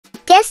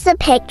Guess the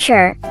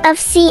picture of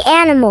sea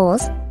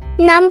animals.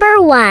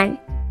 Number 1.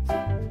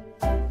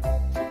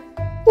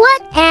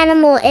 What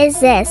animal is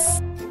this?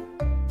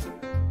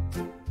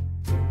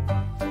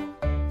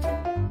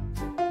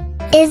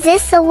 Is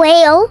this a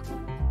whale?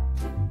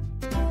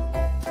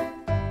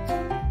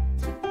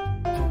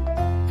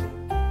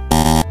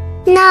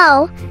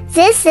 No,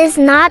 this is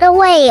not a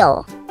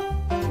whale.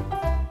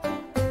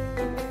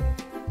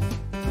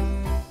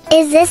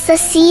 Is this a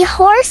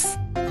seahorse?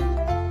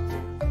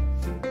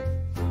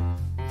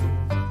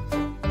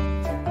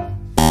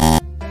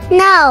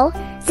 No,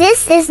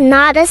 this is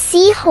not a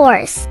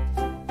seahorse.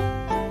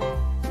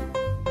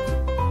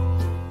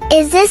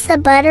 Is this a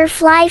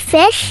butterfly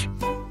fish?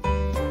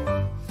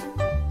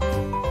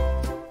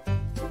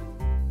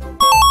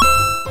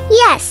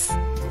 Yes,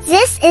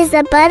 this is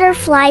a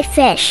butterfly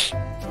fish.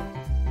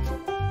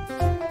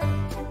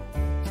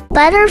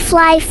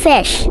 Butterfly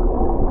fish.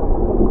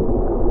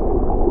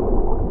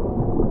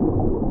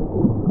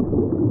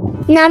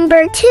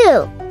 Number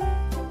 2.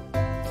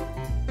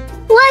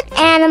 What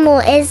animal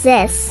is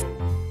this?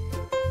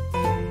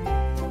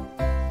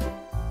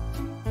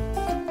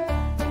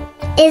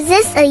 Is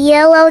this a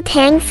yellow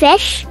tang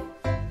fish?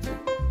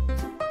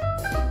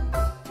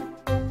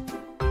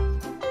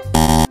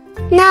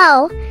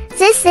 No,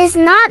 this is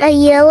not a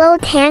yellow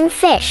tang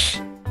fish.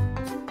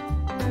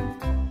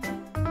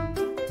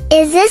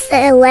 Is this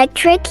an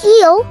electric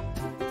eel?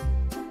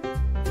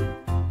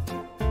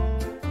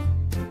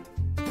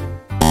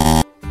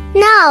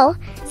 No,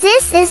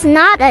 this is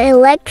not an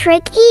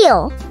electric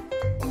eel.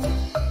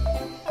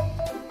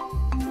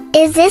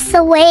 Is this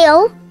a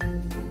whale?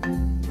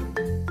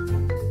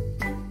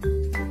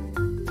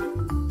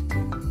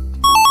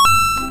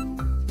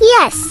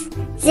 Yes,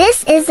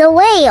 this is a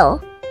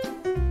whale.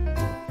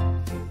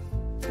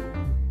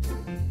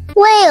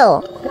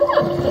 Whale.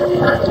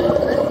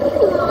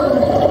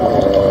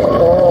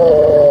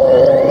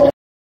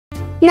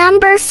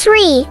 Number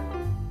 3.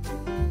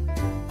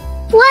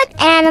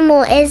 What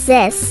animal is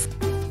this?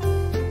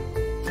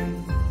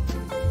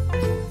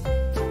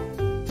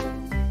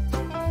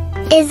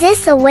 Is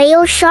this a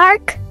whale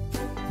shark?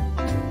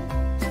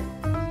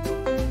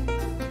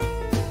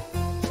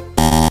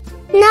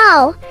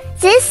 No,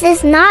 this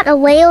is not a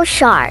whale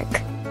shark.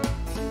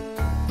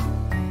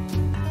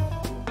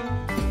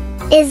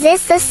 Is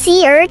this a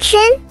sea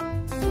urchin?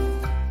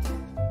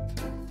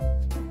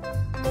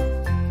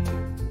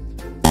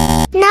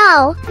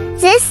 No,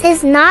 this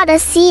is not a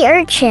sea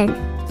urchin.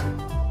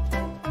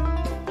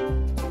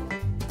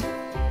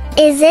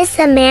 Is this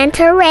a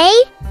manta ray?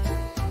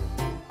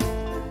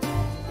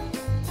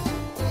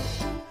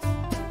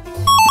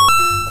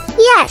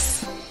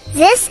 Yes,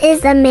 this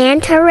is a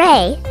manta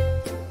ray.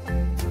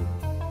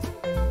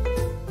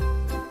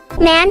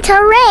 Manta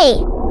ray.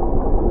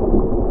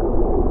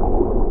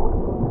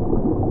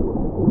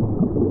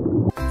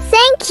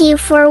 Thank you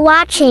for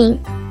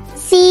watching.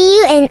 See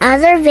you in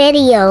other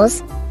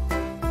videos.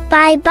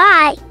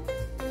 Bye-bye.